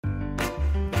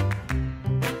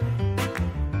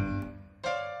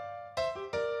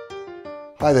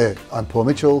Hi there, I'm Paul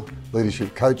Mitchell,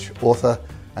 leadership coach, author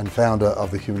and founder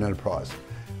of the Human Enterprise.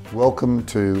 Welcome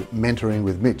to Mentoring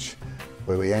with Mitch,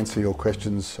 where we answer your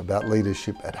questions about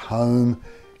leadership at home,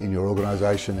 in your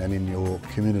organisation and in your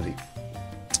community.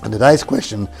 And today's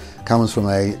question comes from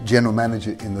a general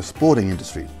manager in the sporting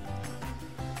industry.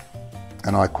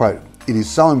 And I quote, "It is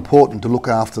so important to look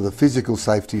after the physical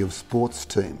safety of sports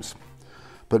teams.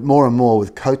 But more and more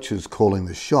with coaches calling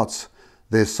the shots,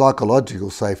 their psychological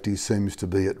safety seems to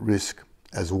be at risk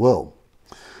as well.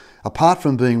 Apart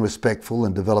from being respectful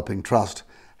and developing trust,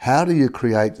 how do you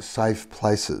create safe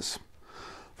places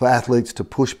for athletes to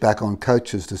push back on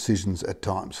coaches' decisions at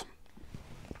times?"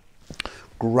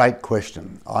 Great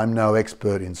question. I'm no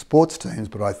expert in sports teams,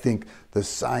 but I think the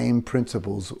same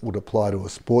principles would apply to a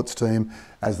sports team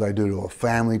as they do to a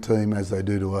family team, as they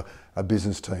do to a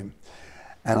business team.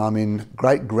 And I'm in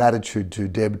great gratitude to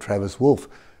Deb Travis-Wolff,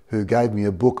 who gave me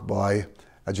a book by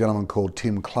a gentleman called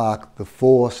Tim Clark, The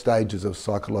 4 Stages of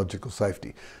Psychological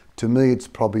Safety. To me, it's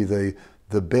probably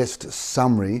the best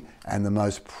summary and the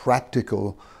most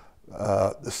practical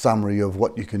summary of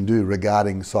what you can do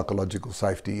regarding psychological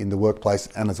safety in the workplace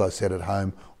and, as I said, at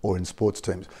home or in sports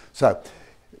teams. So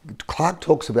Clark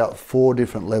talks about 4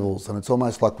 different levels, and it's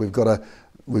almost like we've got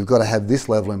to have this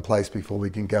level in place before we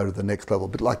can go to the next level. A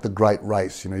bit like the great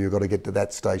race, you've got to get to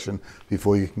that station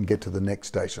before you can get to the next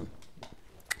station.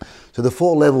 So the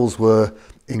 4 levels were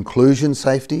inclusion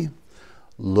safety,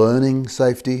 learning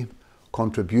safety,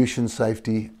 contribution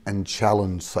safety, and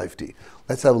challenge safety.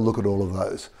 Let's have a look at all of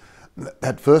those.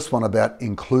 That first one about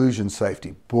inclusion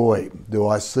safety, boy, do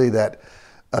I see that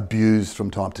abused from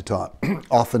time to time.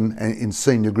 Often in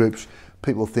senior groups,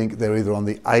 people think they're either on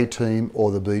the A team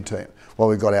or the B team. Well,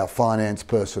 we've got our finance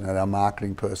person and our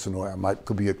marketing person, or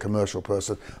could be a commercial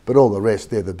person, but all the rest,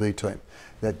 they're the B team.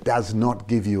 That does not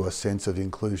give you a sense of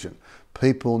inclusion.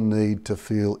 People need to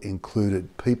feel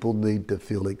included. People need to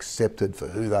feel accepted for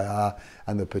who they are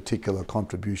and the particular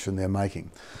contribution they're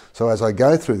making. So as I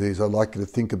go through these, I'd like you to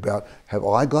think about, have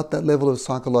I got that level of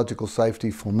psychological safety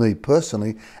for me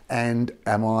personally, and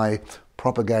am I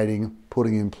propagating,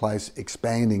 putting in place,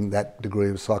 expanding that degree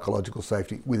of psychological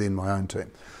safety within my own team?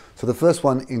 So the first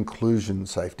one, inclusion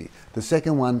safety. The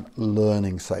second one,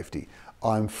 learning safety.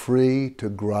 I'm free to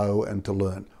grow and to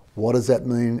learn. What does that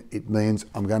mean? It means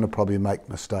I'm going to probably make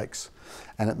mistakes.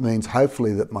 And it means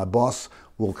hopefully that my boss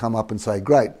will come up and say,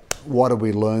 great, what do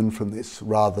we learn from this?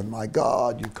 Rather than, my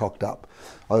God, you cocked up.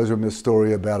 I always remember a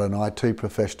story about an IT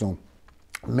professional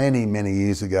many, many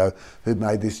years ago who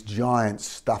made this giant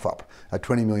stuff up, a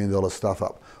 $20 million stuff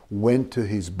up. Went to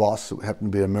his boss, who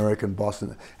happened to be an American boss,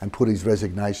 and put his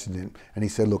resignation in. And he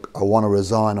said, look, I want to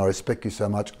resign. I respect you so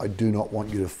much. I do not want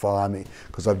you to fire me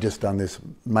because I've just done this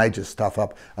major stuff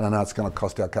up and I know it's going to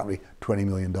cost our company $20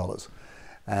 million.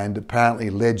 And apparently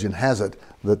legend has it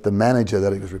that the manager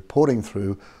that he was reporting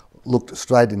through looked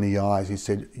straight in the eyes. He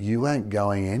said, you ain't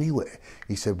going anywhere.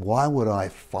 He said, why would I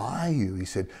fire you? He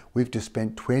said, we've just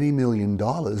spent $20 million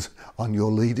on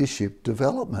your leadership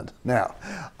development. Now,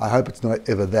 I hope it's not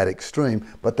ever that extreme,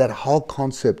 but that whole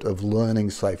concept of learning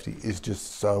safety is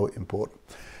just so important.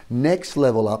 Next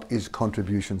level up is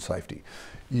contribution safety.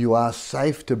 You are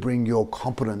safe to bring your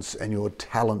competence and your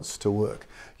talents to work.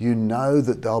 You know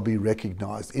that they'll be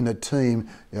recognised. In a team,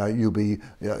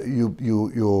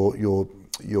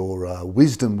 your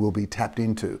wisdom will be tapped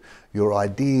into. Your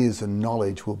ideas and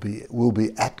knowledge will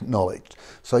be acknowledged.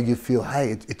 So you feel,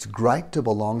 hey, it's great to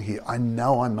belong here. I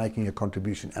know I'm making a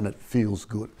contribution and it feels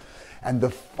good. And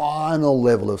the final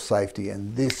level of safety,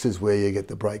 and this is where you get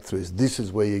the breakthroughs, this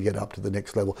is where you get up to the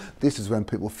next level, this is when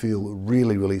people feel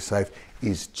really, really safe,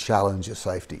 is challenger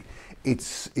safety.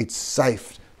 It's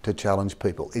safe to challenge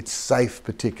people. It's safe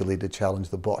particularly to challenge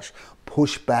the boss.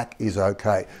 Pushback is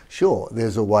okay. Sure,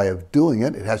 there's a way of doing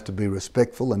it. It has to be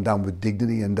respectful and done with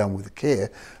dignity and done with care.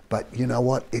 But you know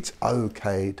what? It's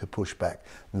okay to push back.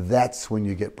 That's when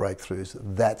you get breakthroughs.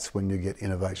 That's when you get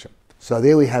innovation. So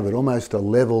there we have it, almost a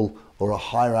level or a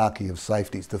hierarchy of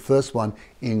safeties. The first one,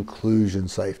 inclusion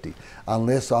safety.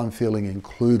 Unless I'm feeling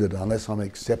included, unless I'm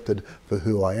accepted for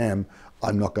who I am,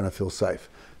 I'm not going to feel safe.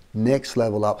 Next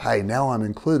level up, hey, now I'm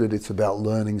included, it's about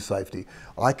learning safety.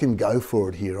 I can go for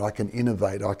it here, I can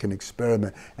innovate, I can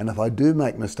experiment, and if I do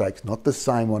make mistakes, not the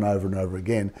same one over and over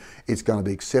again, it's going to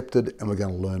be accepted and we're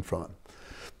going to learn from it.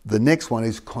 The next one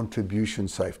is contribution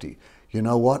safety. You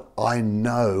know what? I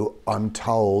know, I'm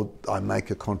told I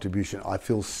make a contribution. I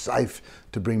feel safe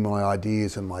to bring my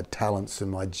ideas and my talents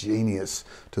and my genius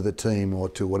to the team or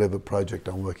to whatever project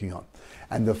I'm working on.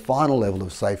 And the final level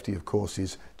of safety, of course,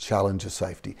 is challenger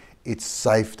safety. It's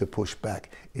safe to push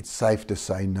back. It's safe to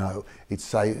say no. It's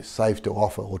safe to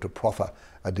offer or to proffer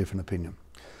a different opinion.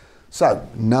 So,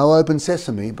 no open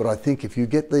sesame, but I think if you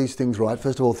get these things right,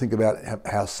 first of all, think about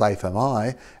how safe am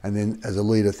I, and then as a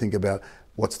leader, think about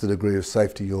what's the degree of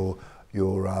safety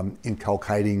you're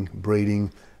inculcating, breeding,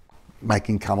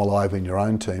 making come alive in your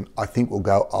own team. I think will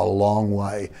go a long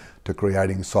way to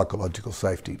creating psychological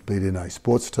safety, be it in a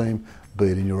sports team, be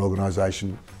it in your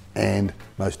organisation, and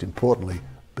most importantly,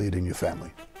 be it in your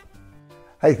family.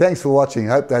 Hey, thanks for watching.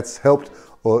 Hope that's helped,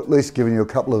 or at least given you a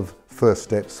couple of first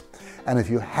steps. And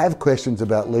if you have questions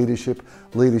about leadership,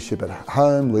 leadership at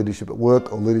home, leadership at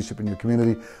work, or leadership in your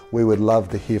community, we would love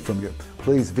to hear from you.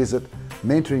 Please visit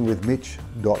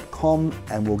mentoringwithmitch.com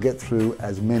and we'll get through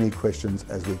as many questions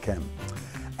as we can.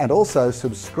 And also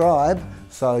subscribe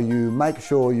so you make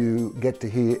sure you get to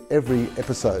hear every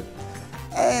episode.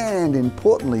 And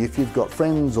importantly, if you've got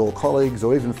friends or colleagues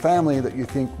or even family that you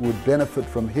think would benefit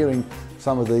from hearing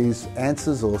some of these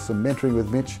answers or some mentoring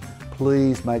with Mitch,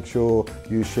 please make sure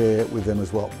you share with them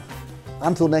as well.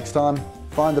 Until next time,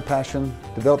 find the passion,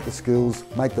 develop the skills,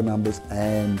 make the numbers,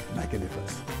 and make a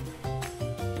difference.